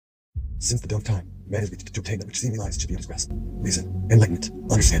Since the dawn of time, man has reached to obtain that which seemingly lies should be on his grasp. Reason, enlightenment,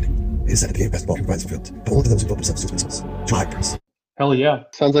 understanding. It is said that the game best ball provides fulfilled, but only to those who devote themselves to its principles. To high purpose. Hell yeah.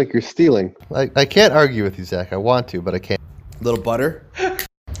 Sounds like you're stealing. I can't argue with you, Zach. I want to, but I can't. Little butter.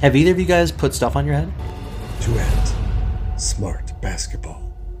 Have either of you guys put stuff on your head? To end. Smart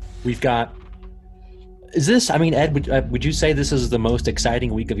basketball. We've got... Is this... I mean, Ed, would you say this is the most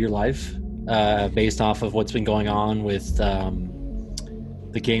exciting week of your life? Based off of what's been going on with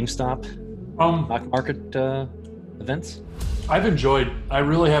the GameStop stock market events? I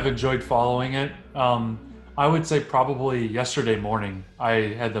really have enjoyed following it. I would say probably yesterday morning I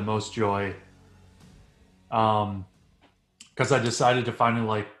had the most joy because I decided to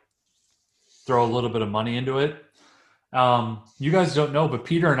finally throw a little bit of money into it. You guys don't know, but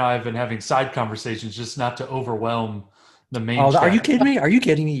Peter and I have been having side conversations just not to overwhelm the main chat. Are you kidding me? Are you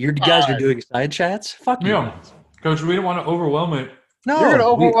kidding me? You guys are doing side chats? Fuck you. Yeah, Coach, we don't want to overwhelm it. No, You're gonna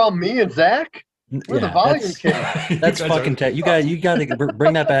overwhelm me and Zach? We're the volume king. That's fucking you got to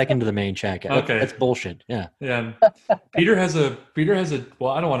bring that back into the main chat. Okay, that's bullshit. Yeah. Yeah. Peter has a.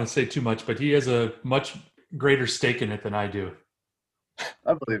 Well, I don't want to say too much, but he has a much greater stake in it than I do.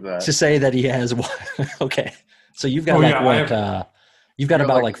 I believe that. To say that he has okay, so you've got you've got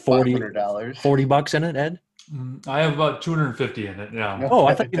about like $40 in it, Ed. I have about 250 in it. Yeah. Oh,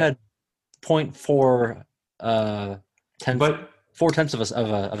 I thought you had 0.4 4/10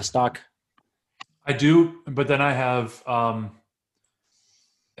 of a stock. I do, but then I have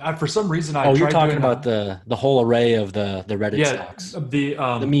for some reason you're talking about the whole array of the Reddit stocks.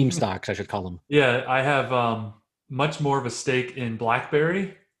 The meme stocks, I should call them. Yeah, I have much more of a stake in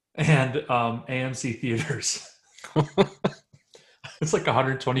BlackBerry and AMC Theaters. It's like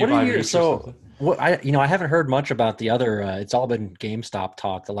 125 years. So I haven't heard much about the other. It's all been GameStop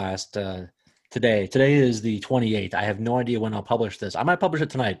talk the last today. Today is the 28th. I have no idea when I'll publish this. I might publish it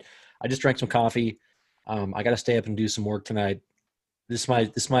tonight. I just drank some coffee. I got to stay up and do some work tonight. This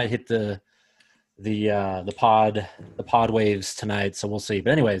might hit the pod waves tonight. So we'll see.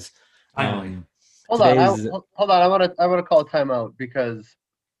 But anyways, hold on. I want to call a timeout because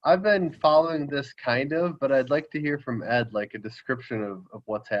I've been following this kind of, but I'd like to hear from Ed like a description of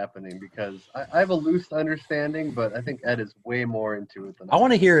what's happening because I have a loose understanding, but I think Ed is way more into it than I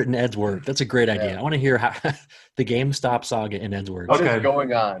want to hear it in Ed's words. That's a great idea. I want to hear how the GameStop saga in Ed's words. What is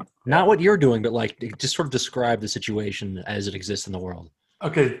going on? Not what you're doing, but just sort of describe the situation as it exists in the world.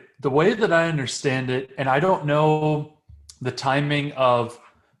 Okay, the way that I understand it, and I don't know the timing of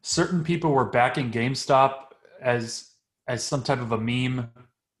certain people were backing GameStop as some type of a meme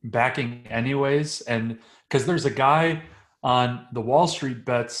backing anyways, and because there's a guy on the Wall Street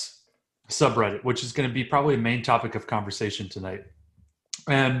Bets subreddit, which is going to be probably a main topic of conversation tonight,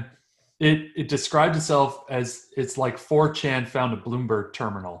 and it described itself as it's like 4chan found a Bloomberg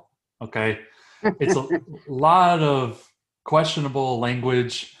terminal. Okay, it's a lot of questionable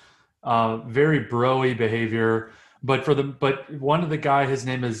language, very bro-y behavior, but one of the guy, I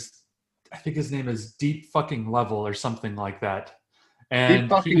think his name is Deep Fucking Level or something like that. And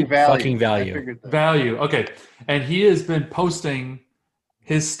fucking value. Value. Okay. And he has been posting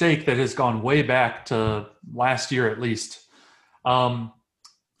his stake that has gone way back to last year at least.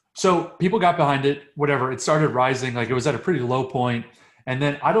 So people got behind it, whatever. It started rising. It was at a pretty low point. And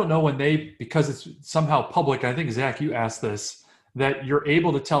then I don't know when because it's somehow public, I think, Zach, you asked this, that you're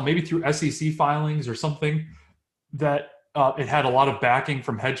able to tell maybe through SEC filings or something that it had a lot of backing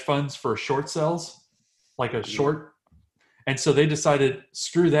from hedge funds for short sells, like a short. And so they decided,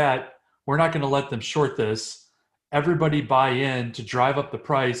 screw that. We're not going to let them short this. Everybody buy in to drive up the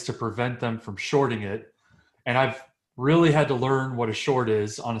price to prevent them from shorting it. And I've really had to learn what a short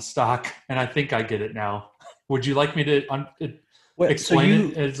is on a stock. And I think I get it now. Would you like me to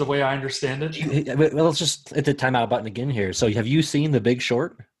explain it as the way I understand it? Well, let's just hit the timeout button again here. So have you seen The Big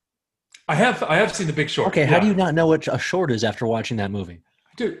Short? I have seen The Big Short. Okay, how do you not know what a short is after watching that movie?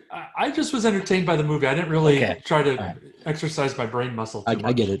 Dude, I just was entertained by the movie. I didn't really try to exercise my brain muscle too much.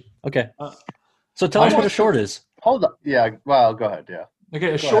 I get it. Okay. So tell us what a short is. Hold on. Yeah, well, go ahead. Yeah.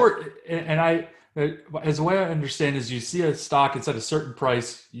 Okay, short, and as the way I understand is you see a stock, it's at a certain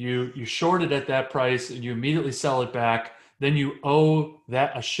price, you short it at that price, and you immediately sell it back. Then you owe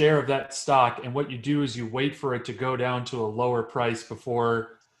a share of that stock, and what you do is you wait for it to go down to a lower price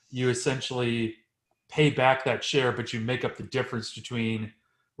before you essentially pay back that share, but you make up the difference between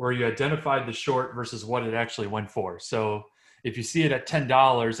where you identified the short versus what it actually went for. So if you see it at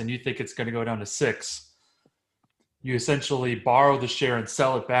 $10 and you think it's going to go down to $6, you essentially borrow the share and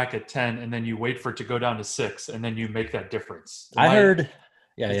sell it back at 10, and then you wait for it to go down to 6, and then you make that difference.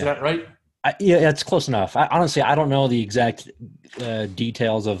 Is that right? Yeah, it's close enough. Honestly, I don't know the exact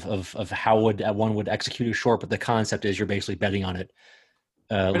details of how one would execute a short, but the concept is you're basically betting on it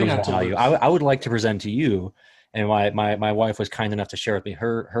Betting losing on to value. lose. I would like to present to you, and my wife was kind enough to share with me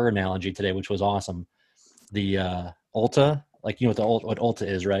her analogy today, which was awesome. The Ulta, like what Ulta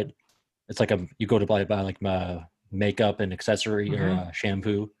is, right? It's like you go to buy like makeup and accessory or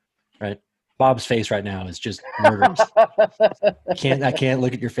shampoo, right? Bob's face right now is just murderous. I can't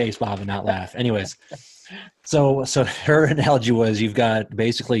look at your face, Bob, and not laugh. Anyways, so her analogy was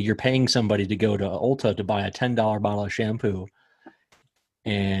you're paying somebody to go to Ulta to buy a $10 bottle of shampoo,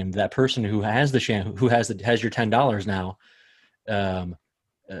 and that person who has the shampoo, has your $10 now,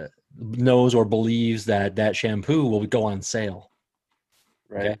 knows or believes that shampoo will go on sale.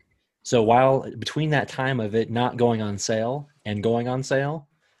 Right. Okay? So while between that time of it not going on sale and going on sale,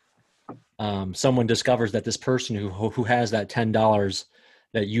 someone discovers that this person who has that $10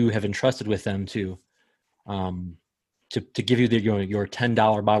 that you have entrusted with them to give you your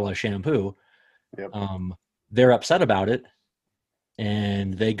 $10 bottle of shampoo, Yep. they're upset about it,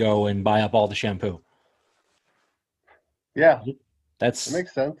 and they go and buy up all the shampoo. Yeah, that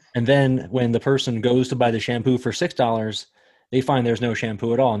makes sense. And then when the person goes to buy the shampoo for $6, they find there's no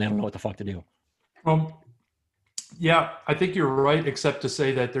shampoo at all, and they don't know what the fuck to do. Yeah, I think you're right, except to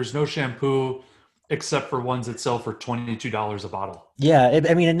say that there's no shampoo except for ones that sell for $22 a bottle. Yeah,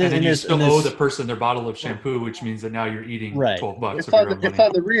 I mean, and then you still owe the person their bottle of shampoo, which means that now you're eating $12 it's of your own money. It's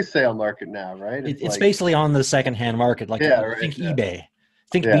on the resale market now, right? It's basically on the secondhand market. Like, think eBay,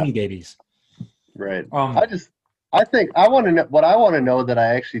 think Beanie Babies. Right. I want to know what I want to know that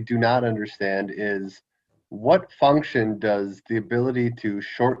I actually do not understand is what function does the ability to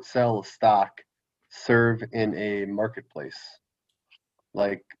short sell a stock serve in a marketplace,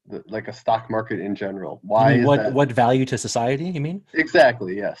 like a stock market in general? Why is that? What value to society? You mean?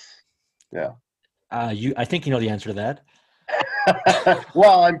 Exactly. Yes. Yeah. I think you know the answer to that.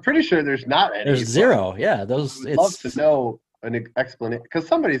 Well, I'm pretty sure there's not any. There's zero. Yeah, those. I'd love to know an explanation, because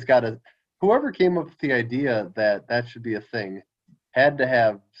somebody's got to. Whoever came up with the idea that should be a thing had to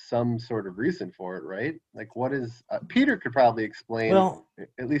have some sort of reason for it, right? Like, what is Peter could probably explain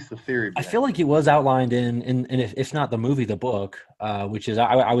at least the theory. I feel like it was outlined in if not the movie, the book, which is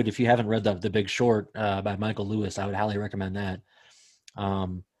I would, if you haven't read the Big Short by Michael Lewis, I would highly recommend that.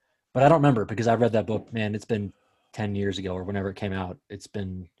 But I don't remember, because I read that book, man, it's been 10 years ago or whenever it came out. It's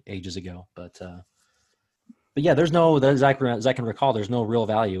been ages ago, but yeah, there's no, as I can recall, there's no real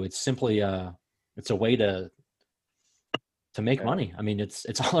value. It's simply it's a way to make money. I mean, it's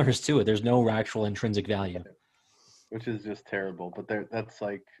all there is to it. There's no actual intrinsic value, which is just terrible. But that's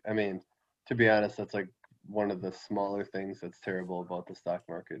like, I mean, to be honest, that's like one of the smaller things that's terrible about the stock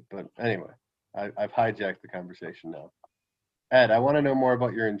market. But anyway, I've hijacked the conversation now. Ed, I want to know more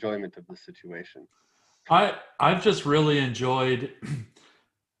about your enjoyment of the situation. I've just really enjoyed,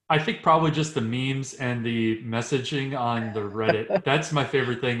 I think probably just the memes and the messaging on the Reddit. That's my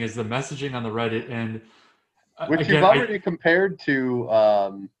favorite thing, is the messaging on the Reddit. And which again, you've already compared to,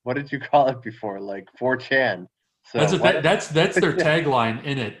 what did you call it before? Like 4chan. So that's their tagline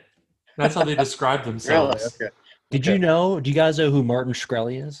in it. That's how they describe themselves. Really? Okay. Do you guys know who Martin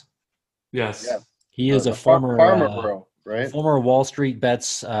Shkreli is? Yes. He is a former farmer bro, right? Former Wall Street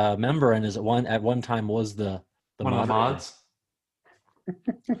Bets member, and at one time was the one of the mods.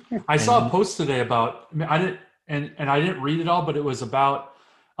 I saw a post today about, I didn't read it all, but it was about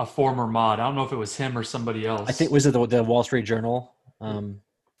a former mod. I don't know if it was him or somebody else. I think, was it the Wall Street Journal?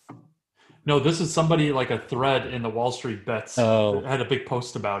 No, this is somebody, like a thread in the Wall Street Bets. That had a big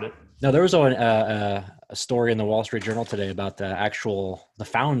post about it. No, there was a story in the Wall Street Journal today about the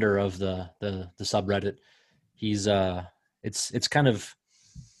founder of the subreddit. He's it's kind of,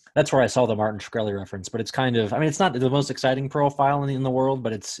 that's where I saw the Martin Shkreli reference, but it's kind of, I mean, it's not the most exciting profile in the world,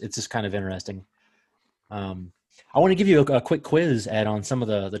 but it's just kind of interesting. I want to give you a quick quiz, Ed, on some of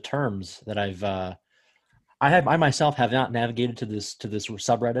the terms that I myself have not navigated to this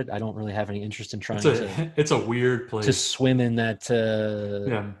subreddit. I don't really have any interest in trying it's a weird place to swim in that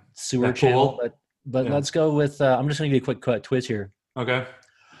sewer channel, but let's go with, I'm just going to give you a quick quiz here. Okay.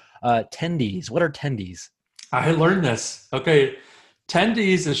 Tendies. What are tendies? I learned this. Okay.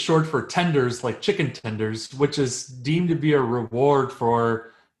 Tendies is short for tenders, like chicken tenders, which is deemed to be a reward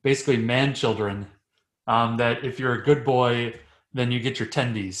for basically man children. That if you're a good boy, then you get your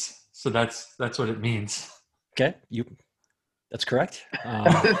tendies. So that's what it means. Okay, that's correct.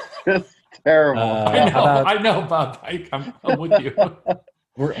 It's just terrible. I know, Bob. I'm with you.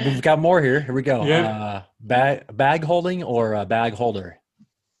 We've got more here. Here we go. Yeah. Bag holding or bag holder?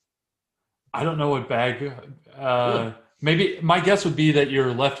 I don't know what bag. Really? Maybe my guess would be that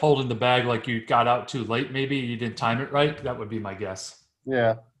you're left holding the bag like you got out too late. Maybe you didn't time it right. That would be my guess.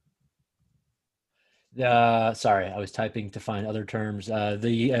 Yeah. Sorry, I was typing to find other terms.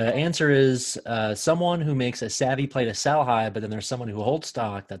 The answer is someone who makes a savvy play to sell high, but then there's someone who holds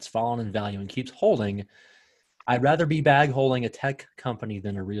stock that's fallen in value and keeps holding. I'd rather be bag holding a tech company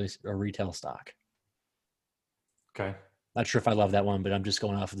than a retail stock. Okay. Not sure if I love that one, but I'm just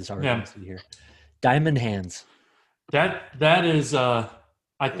going off of this article here. Diamond hands. That is I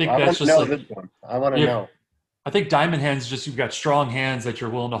think I that's just know like this one. I want to know. I think diamond hands just you've got strong hands that you're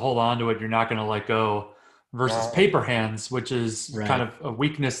willing to hold on to it, you're not going to let go, versus paper hands, which is kind of a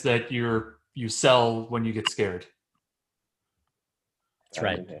weakness that you sell when you get scared. That's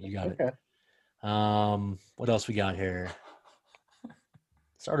right. You got it. What else we got here?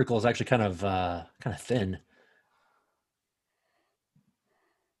 This article is actually kind of thin.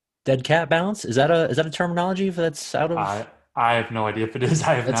 Dead cat bounce? Is that a terminology that's out of? I have no idea if it is.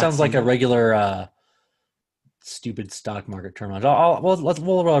 That sounds like a regular stupid stock market terminology.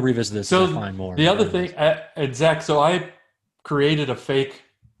 We'll revisit this and find more. The other thing, and Zach, so I created a fake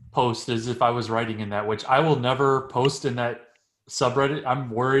post as if I was writing in that, which I will never post in that subreddit.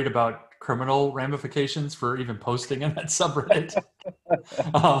 I'm worried about criminal ramifications for even posting in that subreddit.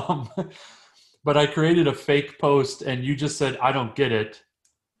 But I created a fake post and you just said, I don't get it.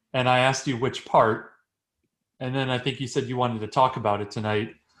 And I asked you which part. And then I think you said you wanted to talk about it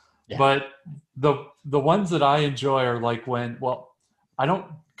tonight. Yeah. But the ones that I enjoy are like I don't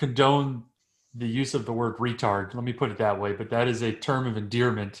condone the use of the word retard. Let me put it that way. But that is a term of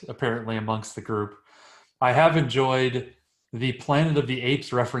endearment, apparently, amongst the group. I have enjoyed the Planet of the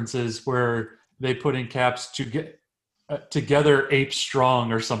Apes references where they put in caps to get together ape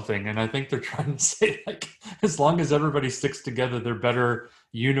strong or something. And I think they're trying to say, like, as long as everybody sticks together, they're better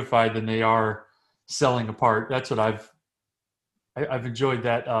unified than they are selling apart. That's what I've enjoyed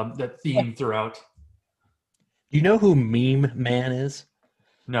that theme throughout. Do you know who Meme Man is?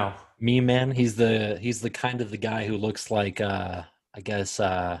 No. Meme Man. He's the kind of the guy who looks like I guess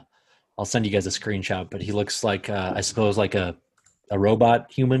I'll send you guys a screenshot, but he looks like I suppose like a robot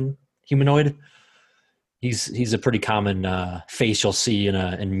humanoid. He's a pretty common face you'll see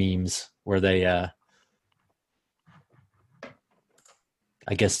in memes where they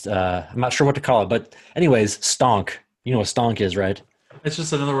I guess I'm not sure what to call it, but anyways, stonk. You know what stonk is, right? It's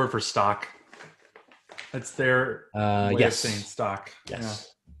just another word for stock. It's their way of saying stock.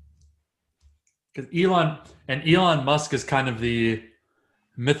 Yes. Because Elon Musk is kind of the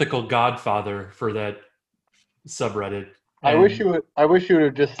mythical godfather for that subreddit. I wish you would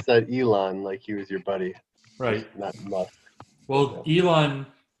have just said Elon like he was your buddy. Right. Not Musk. Well, Elon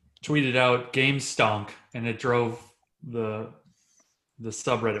tweeted out game stonk and it drove the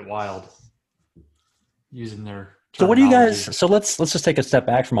subreddit wild using their terminology. So what do you guys let's just take a step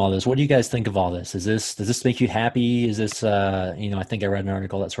back from all this. What do you guys think of all this? Does this make you happy? Is this I think I read an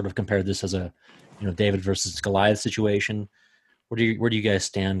article that sort of compared this as a David versus Goliath situation. Where do you guys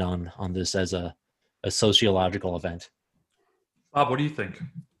stand on this as a sociological event? Bob, what do you think?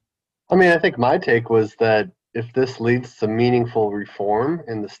 I mean, I think my take was that if this leads to meaningful reform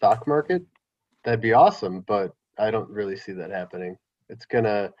in the stock market, that'd be awesome, but I don't really see that happening. It's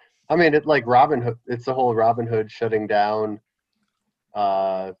gonna, I mean, it's like Robinhood. It's the whole Robinhood shutting down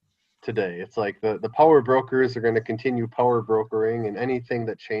today. It's like the power brokers are going to continue power brokering, and anything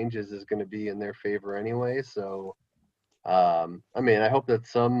that changes is going to be in their favor anyway. So, I mean, I hope that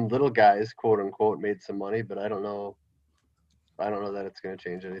some little guys, quote unquote, made some money, but I don't know that it's going to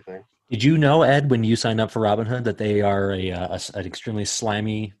change anything. Did you know, Ed, when you signed up for Robinhood, that they are an extremely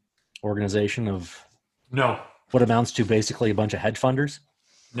slimy organization of what amounts to basically a bunch of hedge funders?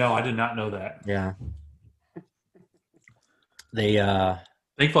 No, I did not know that. Yeah. They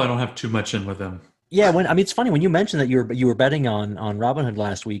thankfully I don't have too much in with them. Yeah, it's funny when you mentioned that you were betting on Robinhood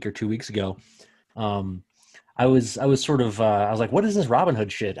last week or 2 weeks ago. I was sort of I was like, what is this Robinhood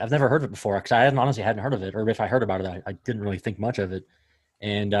shit? I've never heard of it before because I honestly hadn't heard of it, or if I heard about it, I didn't really think much of it,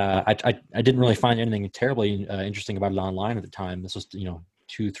 and I didn't really find anything terribly interesting about it online at the time. This was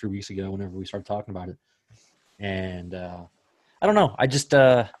 2-3 weeks ago whenever we started talking about it, and I don't know. I just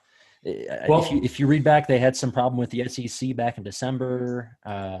if you read back, they had some problem with the SEC back in December.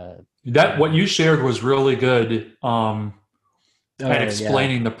 What you shared was really good at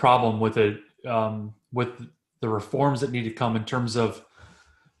explaining the problem with it, with the reforms that need to come in terms of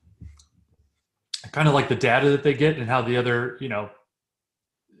kind of like the data that they get and how the other,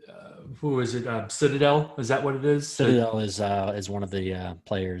 who is it? Citadel? Is that what it is? Citadel is one of the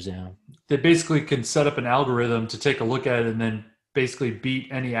players. Yeah. They basically can set up an algorithm to take a look at it and then basically beat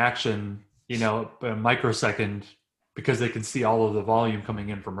any action, a microsecond because they can see all of the volume coming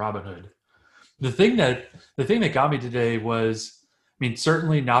in from Robinhood. The thing that got me today was, I mean,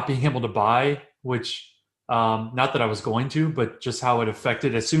 certainly not being able to buy, which not that I was going to, but just how it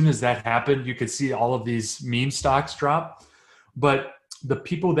affected. As soon as that happened, you could see all of these meme stocks drop. But the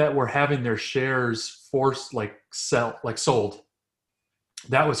people that were having their shares forced, sold,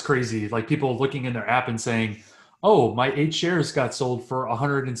 that was crazy. Like people looking in their app and saying, oh, my 8 shares got sold for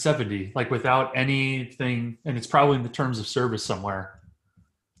 170, like without anything. And it's probably in the terms of service somewhere.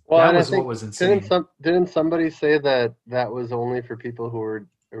 Well, that was what was insane. Didn't somebody say that was only for people who were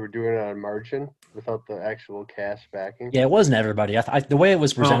doing it on margin without the actual cash backing? Yeah, it wasn't everybody. The way it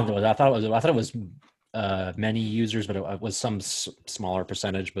was presented I thought it was many users, but it was some smaller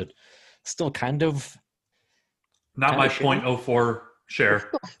percentage, but still kind of not my 0.04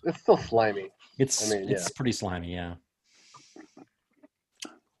 share. It's still slimy. It's pretty slimy, yeah.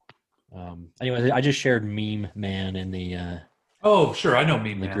 Anyway, I just shared Meme Man in the oh, sure, I know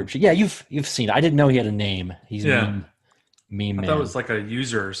Meme Man. Group. Yeah, you've seen it. I didn't know he had a name. He's Meme Man. I thought it was like a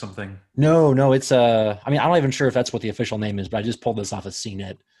user or something. No, it's I mean, I'm not even sure if that's what the official name is, but I just pulled this off of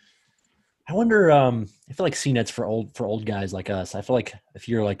CNET. I wonder. I feel like CNET's for old guys like us. I feel like if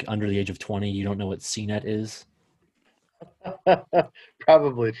you're like under the age of 20, you don't know what CNET is.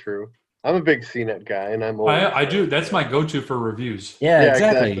 Probably true. I'm a big CNET guy, and I'm old. I do. That's my go-to for reviews. Yeah,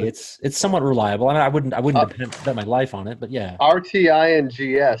 exactly. It's somewhat reliable. I mean, I wouldn't bet my life on it, but yeah. RTI and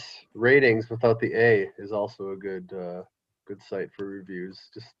GS ratings without the A is also a good site for reviews.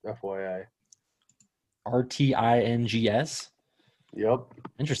 Just FYI. RTINGS. Yep.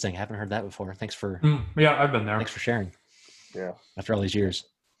 Interesting. I haven't heard that before. Thanks for. Yeah, I've been there. Thanks for sharing. Yeah. After all these years.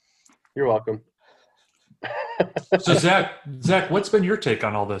 You're welcome. So Zach, what's been your take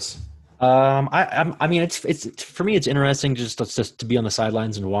on all this? I mean, it's for me, it's interesting just to be on the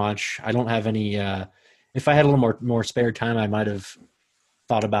sidelines and watch. I don't have any. If I had a little more spare time, I might have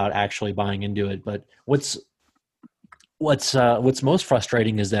thought about actually buying into it. But what's most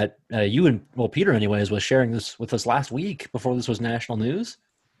frustrating is that you and Peter, anyways, was sharing this with us last week before this was national news.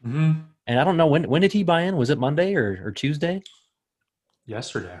 Mm-hmm. And I don't know when did he buy in? Was it Monday or Tuesday?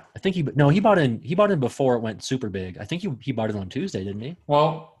 Yesterday. I think he bought in before it went super big. I think he bought it on Tuesday, didn't he?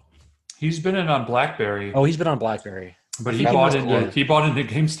 Well, he's been in on BlackBerry. Oh, he's been on BlackBerry. But he bought into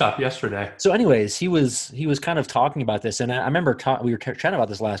GameStop yesterday. So, anyways, he was kind of talking about this, and I remember we were chatting about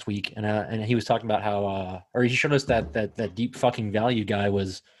this last week, and he was talking about how, or he showed us that deep fucking value guy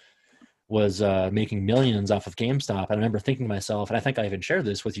was making millions off of GameStop. And I remember thinking to myself, and I think I even shared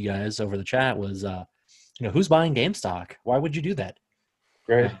this with you guys over the chat, was who's buying GameStop? Why would you do that?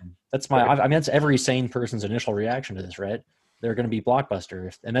 Right. That's every sane person's initial reaction to this, right? They're going to be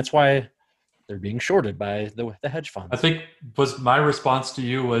Blockbuster, and that's why they're being shorted by the hedge funds. I think my response to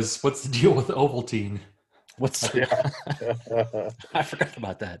you was, what's the deal with Ovaltine? I forgot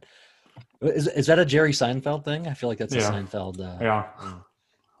about that. Is that a Jerry Seinfeld thing? I feel like that's a Seinfeld.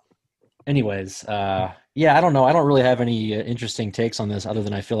 Anyways, I don't know. I don't really have any interesting takes on this other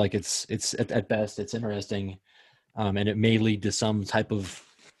than I feel like it's at best it's interesting, and it may lead to some type of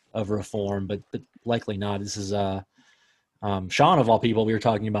reform, but likely not. This is Sean of all people. We were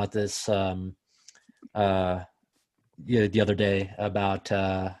talking about this the other day about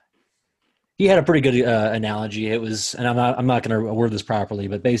he had a pretty good analogy. It was, and I'm not going to word this properly,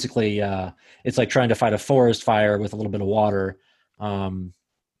 but basically it's like trying to fight a forest fire with a little bit of water,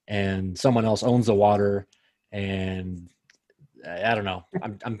 and someone else owns the water, and I don't know.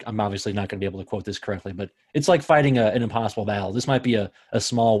 I'm obviously not going to be able to quote this correctly, but it's like fighting an impossible battle. This might be a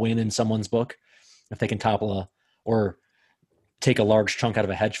small win in someone's book if they can topple or take a large chunk out of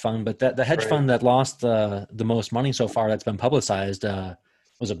a hedge fund. But the hedge fund that lost the most money so far that's been publicized,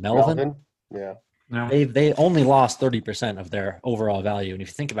 was it Melvin? Yeah. No. They only lost 30% of their overall value. And if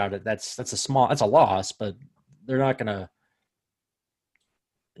you think about it, that's a loss, but they're not going to,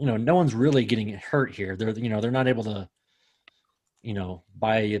 no one's really getting hurt here. They're not able to,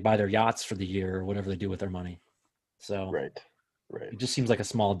 buy their yachts for the year or whatever they do with their money. So right. It just seems like a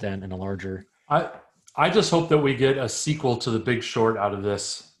small dent in a larger. I just hope that we get a sequel to The Big Short out of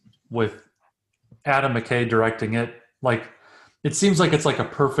this with Adam McKay directing it. Like, it seems like it's like a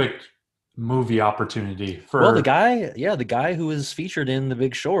perfect movie opportunity for. Well, the guy who was featured in The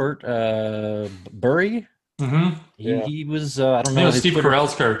Big Short, Burry. Mm-hmm. He was. I don't know. Steve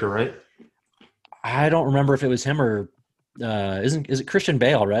Carell's character, right? I don't remember if it was him or is it Christian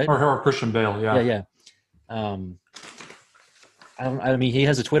Bale, right? Or Christian Bale, yeah. Yeah. I mean, he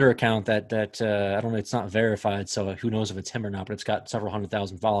has a Twitter account that I don't know. It's not verified, so who knows if it's him or not? But it's got several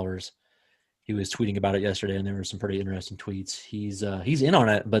 100,000 followers. He was tweeting about it yesterday, and there were some pretty interesting tweets. He's in on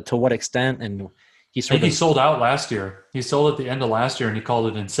it, but to what extent? And I think he sold out last year. He sold at the end of last year, and he called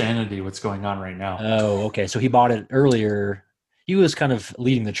it insanity what's going on right now. Oh, okay. So he bought it earlier. He was kind of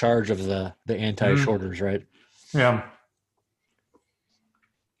leading the charge of the anti-shorters, right? Yeah.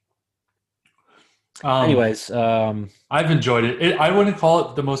 Anyways, I've enjoyed it. I wouldn't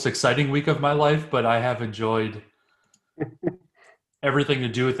call it the most exciting week of my life, but I have enjoyed everything to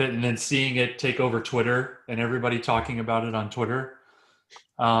do with it, and then seeing it take over Twitter and everybody talking about it on Twitter.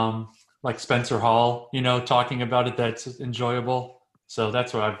 Like Spencer Hall, talking about it. That's enjoyable. So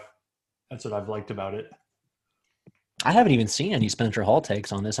that's what I've liked about it. I haven't even seen any Spencer Hall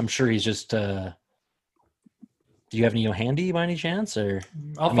takes on this. I'm sure he's just. Do you have any handy by any chance, or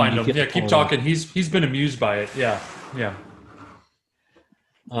I'll find him. Yeah, keep talking. He's been amused by it. Yeah.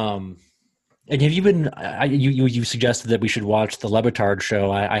 And have you been? You suggested that we should watch the Le Batard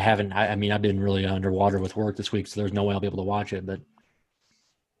show. I haven't. I mean, I've been really underwater with work this week, so there's no way I'll be able to watch it. But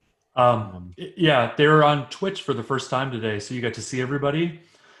yeah, they were on Twitch for the first time today, so you got to see everybody.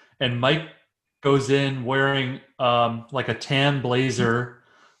 And Mike goes in wearing like a tan blazer,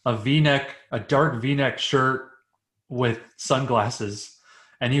 a dark V-neck shirt with sunglasses,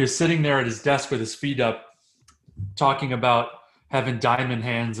 and he was sitting there at his desk with his feet up, talking about having diamond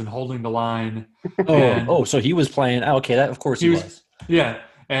hands and holding the line. So he was playing. Okay, that of course he was. Yeah,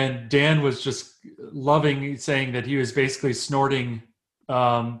 and Dan was just saying that he was basically snorting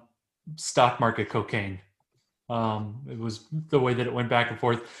stock market cocaine. It was the way that it went back and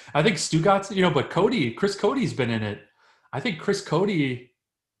forth. I think Stu got, but Chris Cody's been in it. I think Chris Cody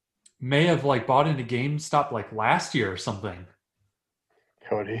may have bought into GameStop last year or something.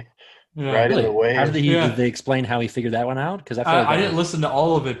 Cody, yeah. right in the way. How did they explain how he figured that one out? Because I didn't listen to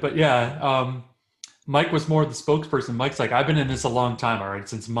all of it, but yeah, Mike was more the spokesperson. Mike's like, I've been in this a long time, all right,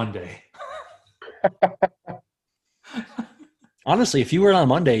 since Monday. Honestly, if you were on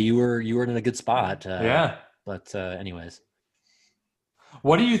Monday, you were in a good spot. Yeah. But anyways,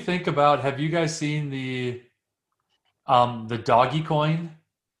 what do you think about? Have you guys seen the Dogecoin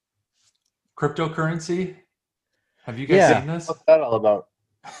cryptocurrency? Have you guys seen this? What's that all about?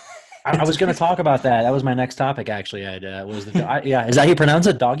 I was going to talk about that. That was my next topic, actually. Is that how you pronounce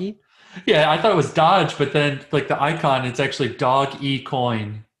it, Doggy? Yeah, I thought it was Dodge, but then the icon, it's actually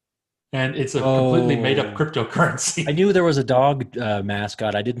Dog-E-Coin. And it's a completely made-up cryptocurrency. I knew there was a dog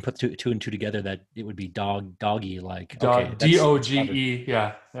mascot. I didn't put two and two together that it would be Doggy. Doge,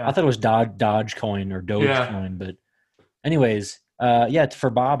 yeah. I thought it was Dogecoin or Dogecoin. But anyways, for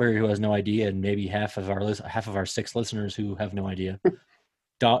Bob here, who has no idea, and maybe half of our 6 listeners who have no idea,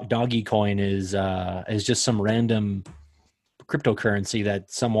 Dogecoin is just some random cryptocurrency that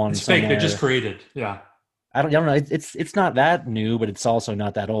someone. It's fake. They just created. Yeah. I don't know. It's not that new, but it's also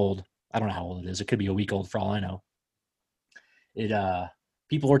not that old. I don't know how old it is. It could be a week old for all I know.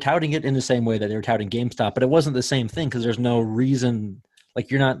 People were touting it in the same way that they were touting GameStop, but it wasn't the same thing because there's no reason.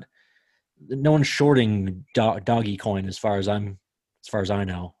 No one's shorting Dogecoin as far as I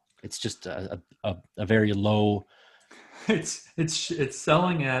know. It's just a very low. It's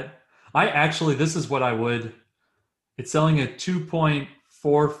selling at. This is what I would. It's selling at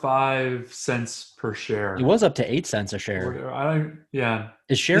 2.45 cents per share. It was up to 8 cents a share.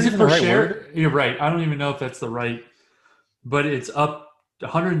 Is share even the right word? You're right. I don't even know if that's the right, but it's up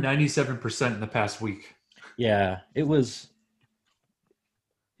 197% in the past week. Yeah, it was.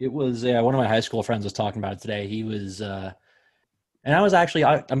 One of my high school friends was talking about it today. He was, and I was actually.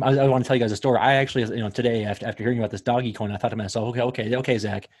 I want to tell you guys a story. I actually, today after hearing about this Dogecoin, I thought to myself, okay,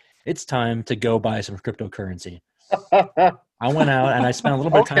 Zach, it's time to go buy some cryptocurrency. I went out and I spent a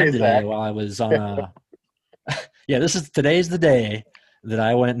little bit of time today while I was on today's the day that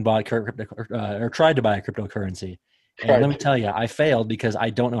I went and bought or tried to buy a cryptocurrency. And let me tell you, I failed because I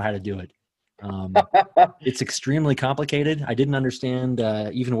don't know how to do it. It's extremely complicated. I didn't understand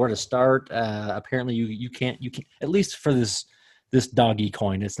even where to start. Apparently you can't, at least for this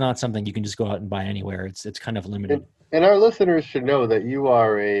Dogecoin, it's not something you can just go out and buy anywhere. It's kind of limited. And our listeners should know that you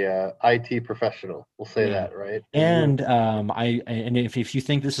are a IT professional. We'll say that, right? And if you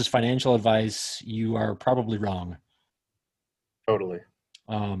think this is financial advice, you are probably wrong. Totally.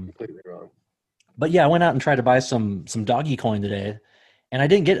 Completely wrong. But yeah, I went out and tried to buy some Dogecoin today, and I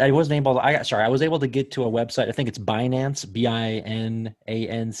was able to get to a website. I think it's Binance, Binance,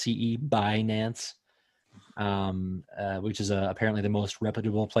 Binance, which is apparently the most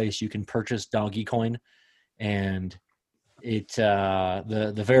reputable place you can purchase Dogecoin. And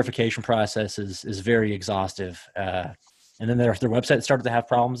the verification process is very exhaustive. And then their website started to have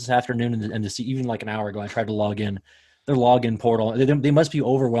problems this afternoon, and to see even an hour ago, I tried to log in. Their login portal, they must be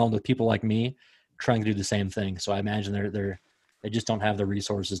overwhelmed with people like me trying to do the same thing. So I imagine they just don't have the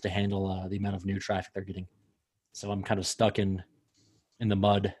resources to handle the amount of new traffic they're getting. So I'm kind of stuck in the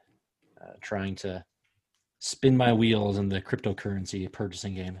mud, trying to spin my wheels in the cryptocurrency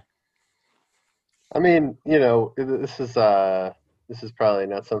purchasing game. I mean, this is probably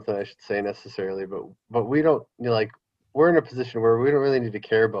not something I should say necessarily, but we don't we're in a position where we don't really need to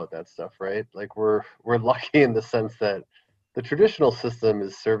care about that stuff, right? Like we're lucky in the sense that the traditional system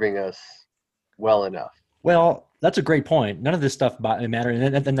is serving us well enough. Well, that's a great point. None of this stuff matters,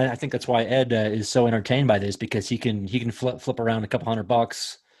 and I think that's why Ed is so entertained by this, because he can flip around a couple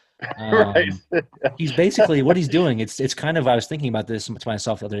 $100. Right. He's basically what he's doing. It's kind of, I was thinking about this to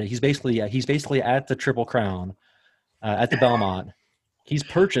myself the other day. He's basically at the Triple Crown, at the Belmont. He's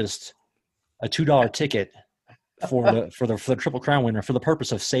purchased a $2 ticket for the Triple Crown winner for the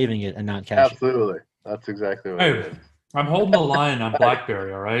purpose of saving it and not cashing. Absolutely, that's exactly what it is. I'm holding the line on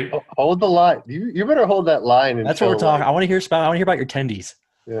BlackBerry. All right. Hold the line. You better hold that line. That's what we're talking. I want to hear about your tendies.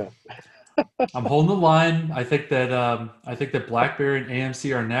 Yeah. I'm holding the line. I think that BlackBerry and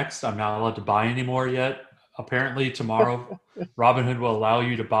AMC are next. I'm not allowed to buy anymore yet. Apparently tomorrow, Robinhood will allow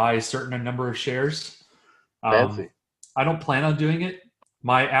you to buy a certain number of shares. Fancy. I don't plan on doing it.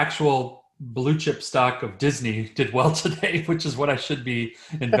 My actual blue chip stock of Disney did well today, which is what I should be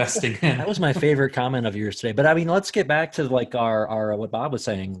investing in. That was my favorite comment of yours today. But I mean, let's get back to like our what Bob was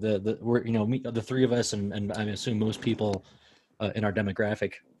saying. We're the three of us, and I assume most people in our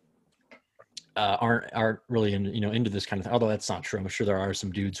demographic aren't really into this kind of thing. Although that's not true. I'm sure there are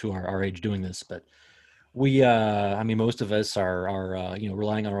some dudes who are our age doing this, but we most of us are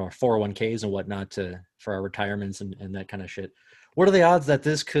relying on our 401ks and whatnot for our retirements and that kind of shit. What are the odds that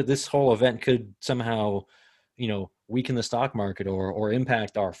this whole event could somehow, weaken the stock market or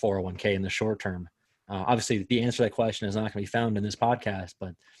impact our 401k in the short term? Obviously, the answer to that question is not going to be found in this podcast,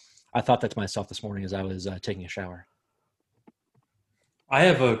 but I thought that to myself this morning as I was taking a shower. I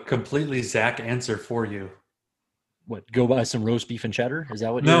have a completely Zach answer for you. What, go buy some roast beef and cheddar? Is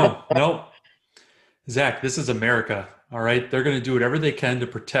that what No. Zach, this is America, all right? They're going to do whatever they can to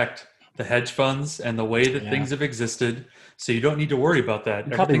protect the hedge funds and the way that things have existed. So you don't need to worry about that.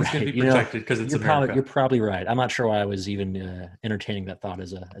 You're Everything's going to be protected because it's America. You're probably right. I'm not sure why I was even entertaining that thought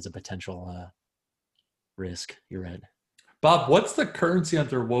as a potential risk. You're right. Bob, what's the currency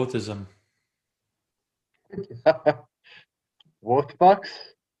under Wothism? Woth bucks?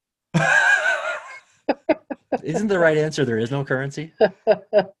 Isn't the right answer there is no currency?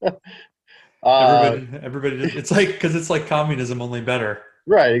 Everybody, it's like, because it's like communism, only better.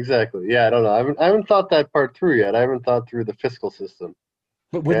 Right, exactly. Yeah, I don't know. I haven't thought that part through yet. I haven't thought through the fiscal system.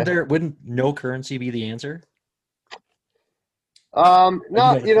 But wouldn't no currency be the answer?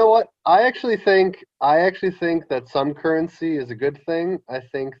 No, you know what? I actually think that some currency is a good thing. I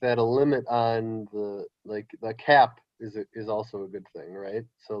think that a limit on the cap is also a good thing, right?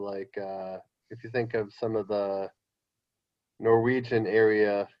 So like if you think of some of the Norwegian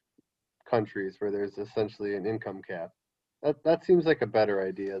area countries where there's essentially an income cap, that seems like a better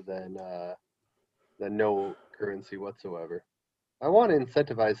idea than no currency whatsoever. I want to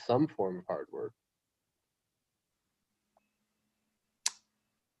incentivize some form of hard work.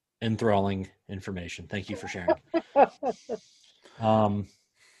 Enthralling information. Thank you for sharing. I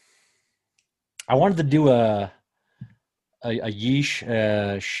wanted to do a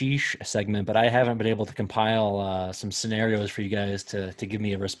sheesh segment, but I haven't been able to compile some scenarios for you guys to give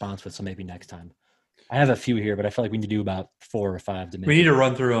me a response with, so maybe next time. I have a few here, but I feel like we need to do about 4 or 5 to make. We need to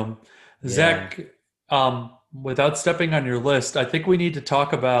run through them. Yeah. Zach, without stepping on your list, I think we need to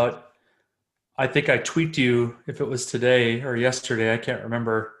talk about, I think I tweaked you, if it was today or yesterday, I can't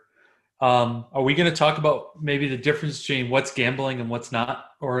remember. Are we going to talk about maybe the difference between what's gambling and what's not?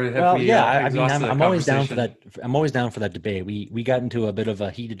 Or I'm always down for that. I'm always down for that debate. We got into a bit of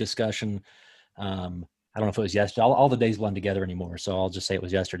a heated discussion. I don't know if it was yesterday. All the days blend together anymore, so I'll just say it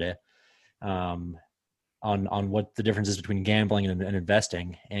was yesterday. On what the difference is between gambling and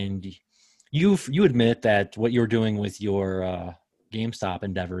investing, and you admit that what you're doing with your GameStop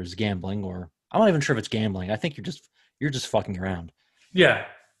endeavor is gambling, or I'm not even sure if it's gambling. I think you're just fucking around. Yeah.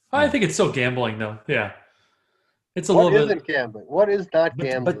 I think it's still gambling, though. Yeah, it's a little bit. What isn't gambling? What is not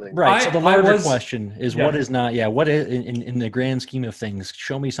gambling? Right. So the larger question is, what is not? Yeah. What is in the grand scheme of things?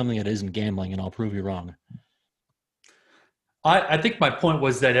 Show me something that isn't gambling, and I'll prove you wrong. I think my point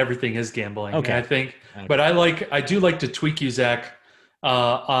was that everything is gambling. Okay. I think, but I do like to tweak you, Zach,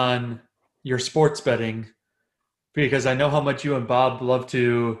 on your sports betting, because I know how much you and Bob love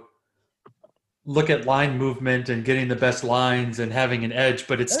to look at line movement and getting the best lines and having an edge,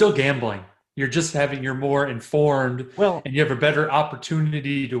 but it's still gambling. you're more informed, and you have a better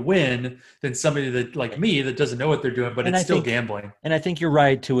opportunity to win than somebody that like me that doesn't know what they're doing, but it's still gambling. And I think you're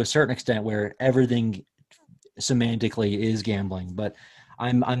right to a certain extent where everything semantically is gambling, but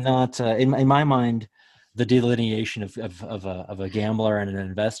I'm not in my mind. The delineation of a gambler and an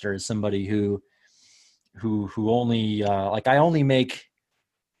investor is somebody who only like I only make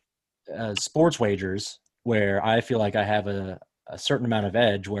sports wagers where I feel like I have a certain amount of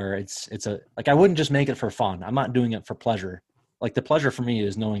edge, where it's like I wouldn't just make it for fun. I'm not doing it for pleasure. Like the pleasure for me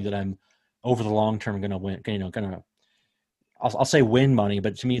is knowing that I'm over the long term going to win. I'll say win money,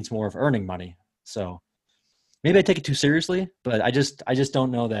 but to me it's more of earning money. So maybe I take it too seriously, but I just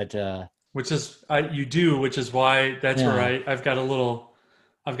don't know that. Which is why that's where I've got a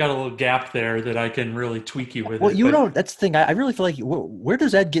little gap there that I can really tweak you with. Well, that's the thing. I really feel like where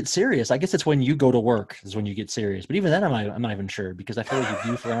does Ed get serious? I guess it's when you go to work is when you get serious. But even then, I'm not even sure, because I feel like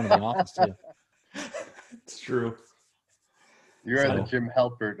you goof around in the office too. It's true. You're the Jim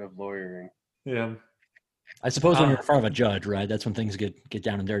Halpert of lawyering. Yeah. I suppose when you're in front of a judge, right? That's when things get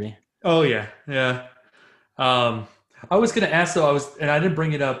down and dirty. Oh yeah, yeah. I was going to ask though. I didn't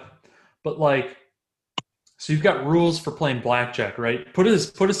bring it up. But like, so you've got rules for playing blackjack, right? Put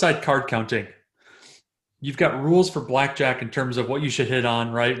aside card counting. You've got rules for blackjack in terms of what you should hit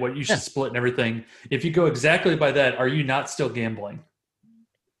on, right? What you should split and everything. If you go exactly by that, are you not still gambling?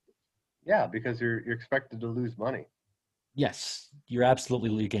 Yeah, because you're expected to lose money. Yes, you're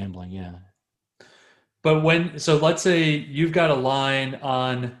absolutely gambling. Yeah. But let's say you've got a line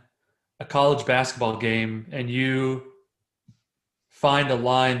on a college basketball game and you find a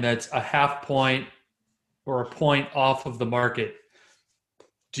line that's a half point or a point off of the market.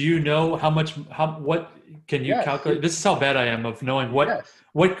 Do you know what can you calculate? This is how bad I am of knowing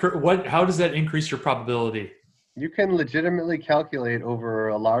how does that increase your probability? You can legitimately calculate over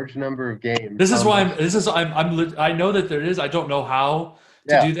a large number of games. This is why I know that there is. I don't know how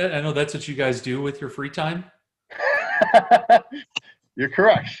to do that. I know that's what you guys do with your free time. You're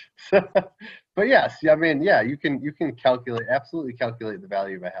correct. But yes, I mean, you can absolutely calculate the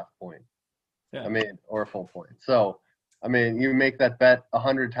value of a half point. Yeah. I mean, or a full point. So, I mean, you make that bet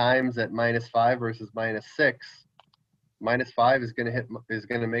 100 times at -5 versus -6. -5 is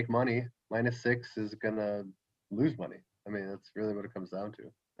going to make money. -6 is going to lose money. I mean, that's really what it comes down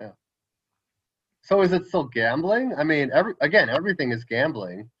to. Yeah. So is it still gambling? I mean, everything is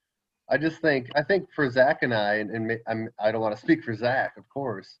gambling. I think for Zach and I don't want to speak for Zach, of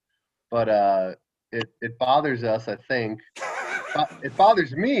course, but it bothers us. I think it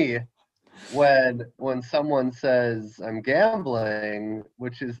bothers me when someone says I'm gambling,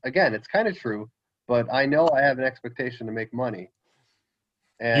 which is, again, it's kind of true, but I know I have an expectation to make money,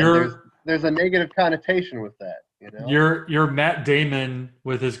 and there's a negative connotation with that. You know, you're Matt Damon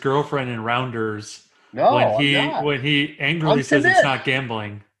with his girlfriend in Rounders. No, when he angrily says it's not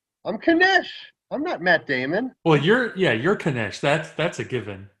gambling. I'm Kanish. I'm not Matt Damon. Well, you're Kanish. That's a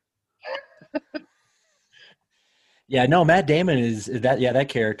given. Yeah, no, Matt Damon is that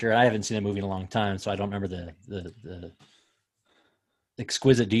character. I haven't seen that movie in a long time, so I don't remember the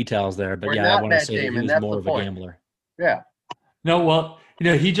exquisite details there. But I want to say that he was more of a gambler. Yeah. No, well,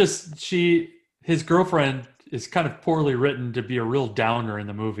 his girlfriend is kind of poorly written to be a real downer in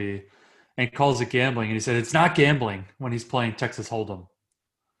the movie, and calls it gambling. And he said it's not gambling when he's playing Texas Hold'em.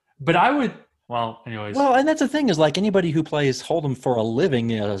 But I would. Well, anyways. Well, and that's the thing is, like, anybody who plays Hold'em for a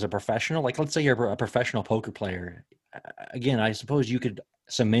living, as a professional, like, let's say you're a professional poker player. Again, I suppose you could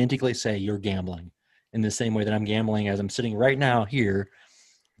semantically say you're gambling in the same way that I'm gambling as I'm sitting right now here,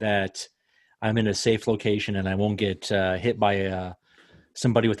 that I'm in a safe location and I won't get hit by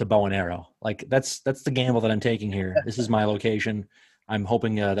somebody with a bow and arrow. Like, that's the gamble that I'm taking here. This is my location. I'm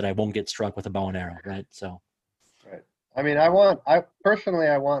hoping that I won't get struck with a bow and arrow, right? So. Right. I mean, I personally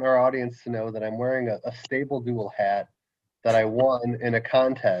want our audience to know that I'm wearing a Stable Duel hat that I won in a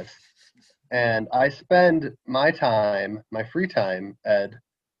contest. And I spend my free time, Ed,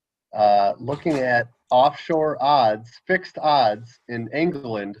 looking at offshore odds, fixed odds in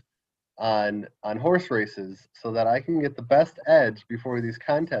England on horse races, so that I can get the best edge before these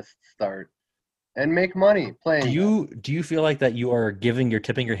contests start and make money playing. Do you feel like that you are tipping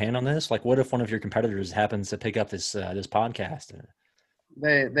your hand on this? Like, what if one of your competitors happens to pick up this podcast?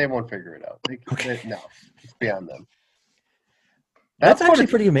 They won't figure it out. No, it's beyond them. That's actually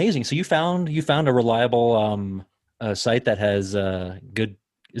pretty amazing. So you found a reliable site that has good.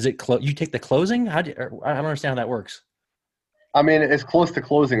 Is it you take the closing? I don't understand how that works. I mean, as close to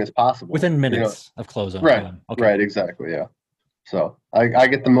closing as possible. Within minutes of closing. Right. Okay. Right. Exactly. Yeah. So I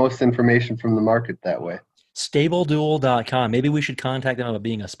get the most information from the market that way. StableDuel.com. Maybe we should contact them about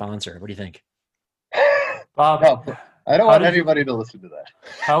being a sponsor. What do you think? Bob, No, I don't want anybody to listen to that.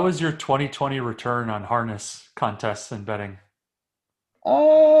 how was your 2020 return on harness contests and betting?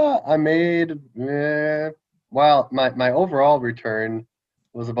 I made well, my overall return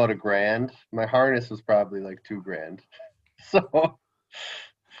was about $1,000. My harness was probably like $2,000.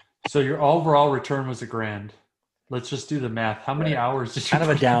 So your overall return was $1,000. Let's just do the math. How many hours did you? Kind of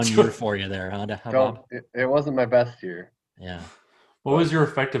a put down into year it? for you there, huh? So it wasn't my best year. Yeah. What was your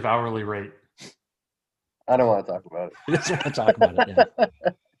effective hourly rate? I don't want to talk about We just want to talk about it.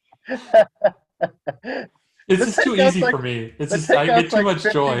 Yeah. it. This The is too takeout's easy like- for me. It's The just I takeout's get too like much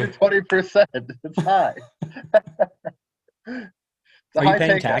 50 joy. to 20%. It's high. It's a Are you high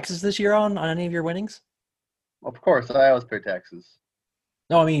paying takeout. taxes this year on any of your winnings? Of course, I always pay taxes.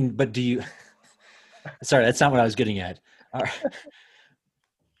 No, I mean, but do you? Sorry, that's not what I was getting at. All right.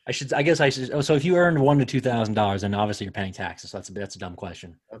 I guess I should. Oh, so if you earned $1,000 to $2,000, then obviously you're paying taxes. So that's a dumb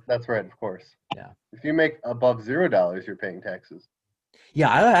question. That's right, of course. Yeah. If you make above $0, you're paying taxes. Yeah,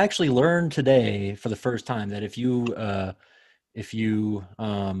 I actually learned today for the first time that if you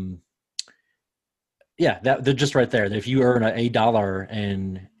yeah, that they're just right there. That if you earn a dollar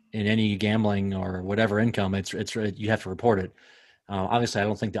in any gambling or whatever income, it's you have to report it. Obviously, I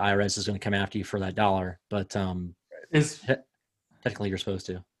don't think the IRS is going to come after you for that dollar, but Is technically you're supposed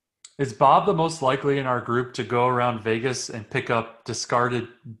to. is Bob the most likely in our group to go around Vegas and pick up discarded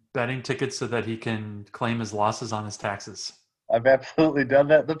betting tickets so that he can claim his losses on his taxes? I've absolutely done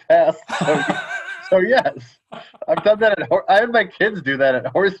that in the past. So yes, I've done that. I had my kids do that at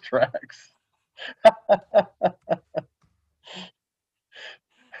horse tracks.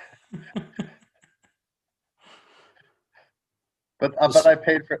 But I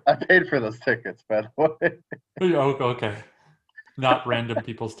paid for those tickets, by the way. Oh, okay. Not random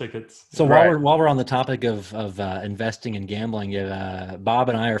people's tickets. So Right. while we're on the topic of investing and gambling, Bob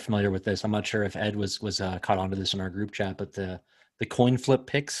and I are familiar with this. I'm not sure if Ed was caught onto this in our group chat, but the coin flip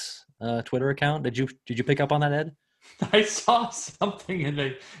picks Twitter account. Did you pick up on that, Ed? I saw something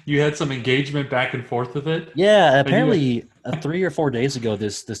and you had some engagement back and forth with it. Yeah, apparently 3 or 4 days ago,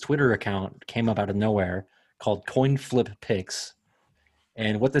 this Twitter account came up out of nowhere called Coin Flip Picks,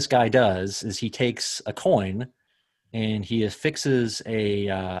 and what this guy does is he takes a coin and he affixes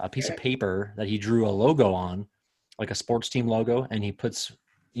a piece of paper that he drew a logo on, like a sports team logo, and he puts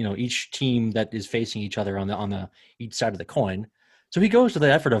each team that is facing each other on the each side of the coin. So he goes to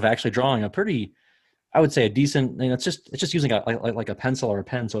the effort of actually drawing a pretty, I would say, a decent. It's just using like a pencil or a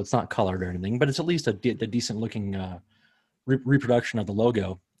pen, so it's not colored or anything, but it's at least a decent looking reproduction of the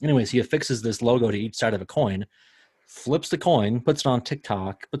logo. Anyways, he affixes this logo to each side of a coin, flips the coin, puts it on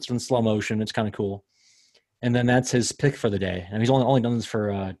TikTok, puts it in slow motion. It's kind of cool, and then that's his pick for the day. And he's only done this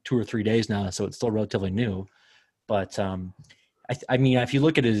for 2 or 3 days now, so it's still relatively new. But I mean, if you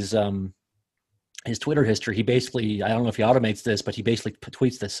look at his Twitter history, he basically, I don't know if he automates this, but he basically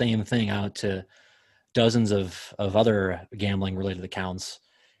tweets the same thing out to dozens of other gambling related accounts.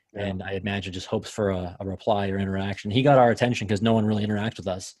 Yeah. And I imagine just hopes for a reply or interaction. He got our attention because no one really interacts with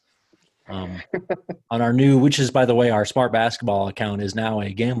us. On our new, which is, by the way, our Smart Basketball account is now a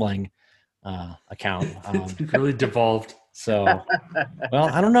gambling account. It's really devolved. So, well,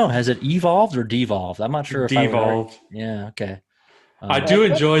 I don't know. Has it evolved or devolved? I'm not sure if devolved. Yeah, okay. I do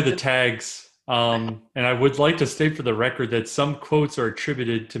enjoy the tags. And I would like to state for the record that some quotes are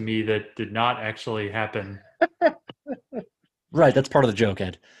attributed to me that did not actually happen. Right, that's part of the joke,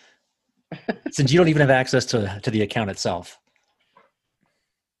 Ed. Since you don't even have access to the account itself.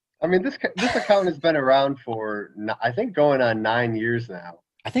 I mean, this account has been around for, I think, going on 9 years now.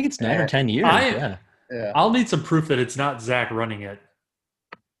 I think it's 9 or 10 years. Yeah. I'll need some proof that it's not Zach running it.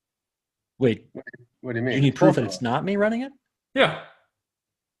 Wait. What do you mean? You need proof that it's not me running it? Yeah.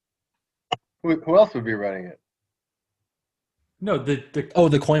 Who else would be running it? No,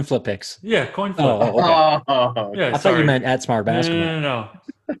 the coin flip picks. Yeah, coin flip. Oh, okay. Oh, yeah. I thought you meant at Smart Basketball. No.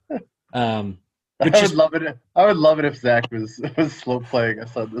 I would love it if Zach was slow playing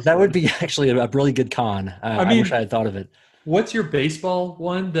us on this. That would be actually a really good con. I wish I had thought of it. What's your baseball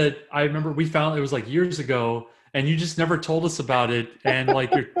one that I remember we found? It was like years ago, and you just never told us about it. And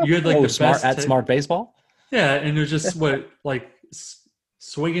like you had like the smart best at Smart Baseball. Yeah, and it was just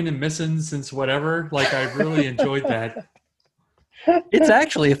swinging and missing since whatever. Like I really enjoyed that. It's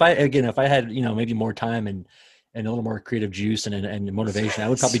actually, if I had maybe more time and a little more creative juice and motivation, I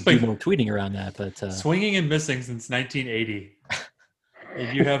would probably do more tweeting around that. But swinging and missing since 1980.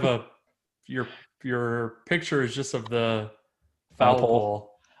 And you have your picture is just of the foul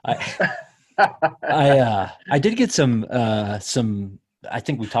pole. I did get some I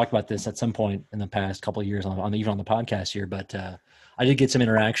think we talked about this at some point in the past couple of years on even on the podcast here, but I did get some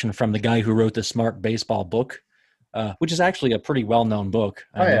interaction from the guy who wrote the Smart Baseball book, which is actually a pretty well-known book.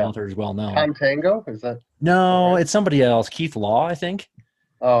 The author is well-known. Tom Tango? Is that? No, it's somebody else. Keith Law, I think.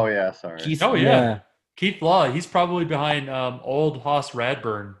 Oh, yeah, sorry. Keith, Keith Law. He's probably behind Old Hoss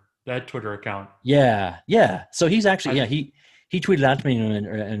Radburn, that Twitter account. Yeah. So he's actually, he tweeted out to me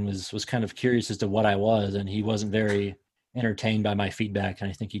and was kind of curious as to what I was, and he wasn't very entertained by my feedback, and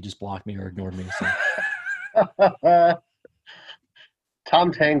I think he just blocked me or ignored me. So.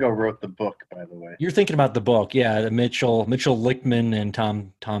 Tom Tango wrote the book, by the way. You're thinking about the book, yeah? Mitchell Lichtman and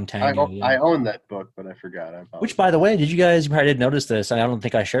Tom Tango. I own that book, but I forgot. Which, by the way, you probably didn't notice this. I don't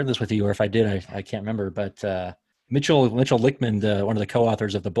think I shared this with you, or if I did, I can't remember. But Mitchell Lichtman, one of the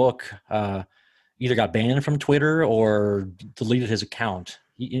co-authors of the book, either got banned from Twitter or deleted his account.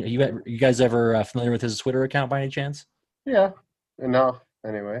 You guys ever familiar with his Twitter account by any chance? Yeah, enough.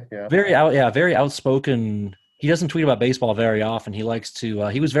 Anyway, yeah. Very outspoken. He doesn't tweet about baseball very often. He likes to.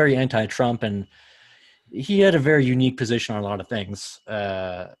 He was very anti-Trump, and he had a very unique position on a lot of things.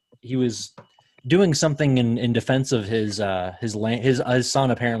 He was doing something in defense of his land. His son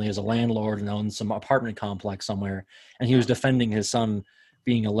apparently is a landlord and owns some apartment complex somewhere, and he was defending his son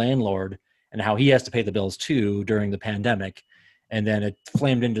being a landlord and how he has to pay the bills too during the pandemic. And then it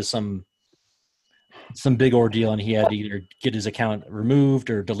flamed into some big ordeal, and he had to either get his account removed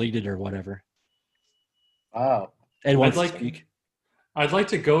or deleted or whatever. Wow. Ed wants I'd to speak. I'd like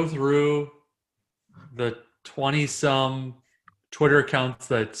to go through the 20-some Twitter accounts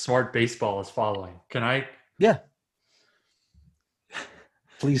that Smart Baseball is following. Can I? Yeah.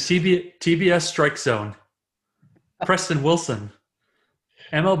 Please. TBS Strike Zone. Preston Wilson.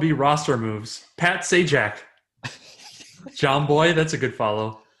 MLB roster moves. Pat Sajak. John Boy, that's a good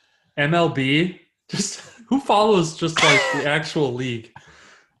follow. MLB. Just who follows just like the actual league?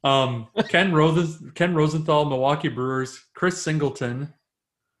 Ken Rosenthal, Milwaukee Brewers, Chris Singleton,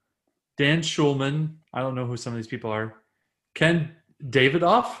 Dan Schulman. I don't know who some of these people are. Ken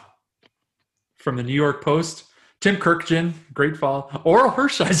Davidoff from the New York Post. Tim Kirkjian, great follow. Oral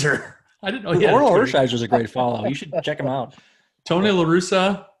Hershiser. I didn't know he had Oral Hershiser is a great follow. You should check him out. Tony La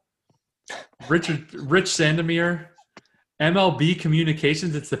Russa, Rich Sandomir, MLB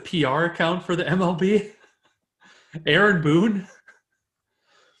Communications. It's the PR account for the MLB. Aaron Boone.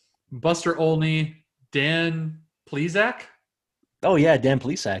 Buster Olney, Dan Plesac. Oh yeah, Dan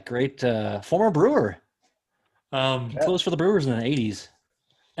Plesac, great former Brewer. Close for the Brewers in the 80s.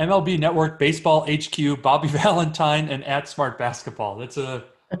 MLB Network, Baseball HQ, Bobby Valentine, and @Smart Basketball. That's a.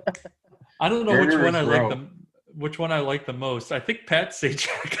 I don't know which one I like the most. I think Pat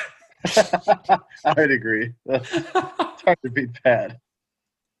Sajak. I'd agree. It's hard to beat Pat.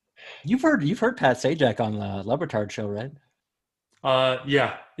 You've heard Pat Sajak on the Le Batard show, right?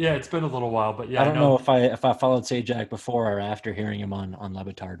 Yeah, it's been a little while, but yeah. I don't know if I followed Sajak before or after hearing him on Le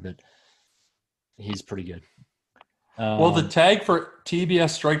Batard, but he's pretty good. Well, the tag for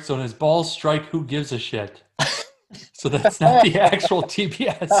TBS Strike Zone is balls strike. Who gives a shit? So that's not the actual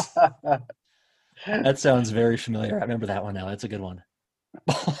TBS. That sounds very familiar. I remember that one now. That's a good one.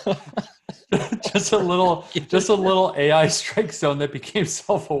 just a little AI Strike Zone that became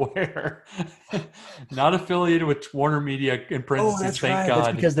self-aware. Not affiliated with Warner Media in parentheses. Oh, that's thank right.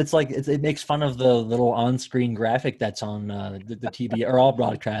 God. That's because it makes fun of the little on-screen graphic that's on the TV or all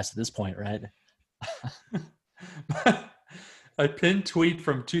broadcasts at this point, right? A pinned tweet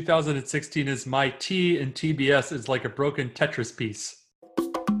from 2016 is my T in TBS is like a broken Tetris piece.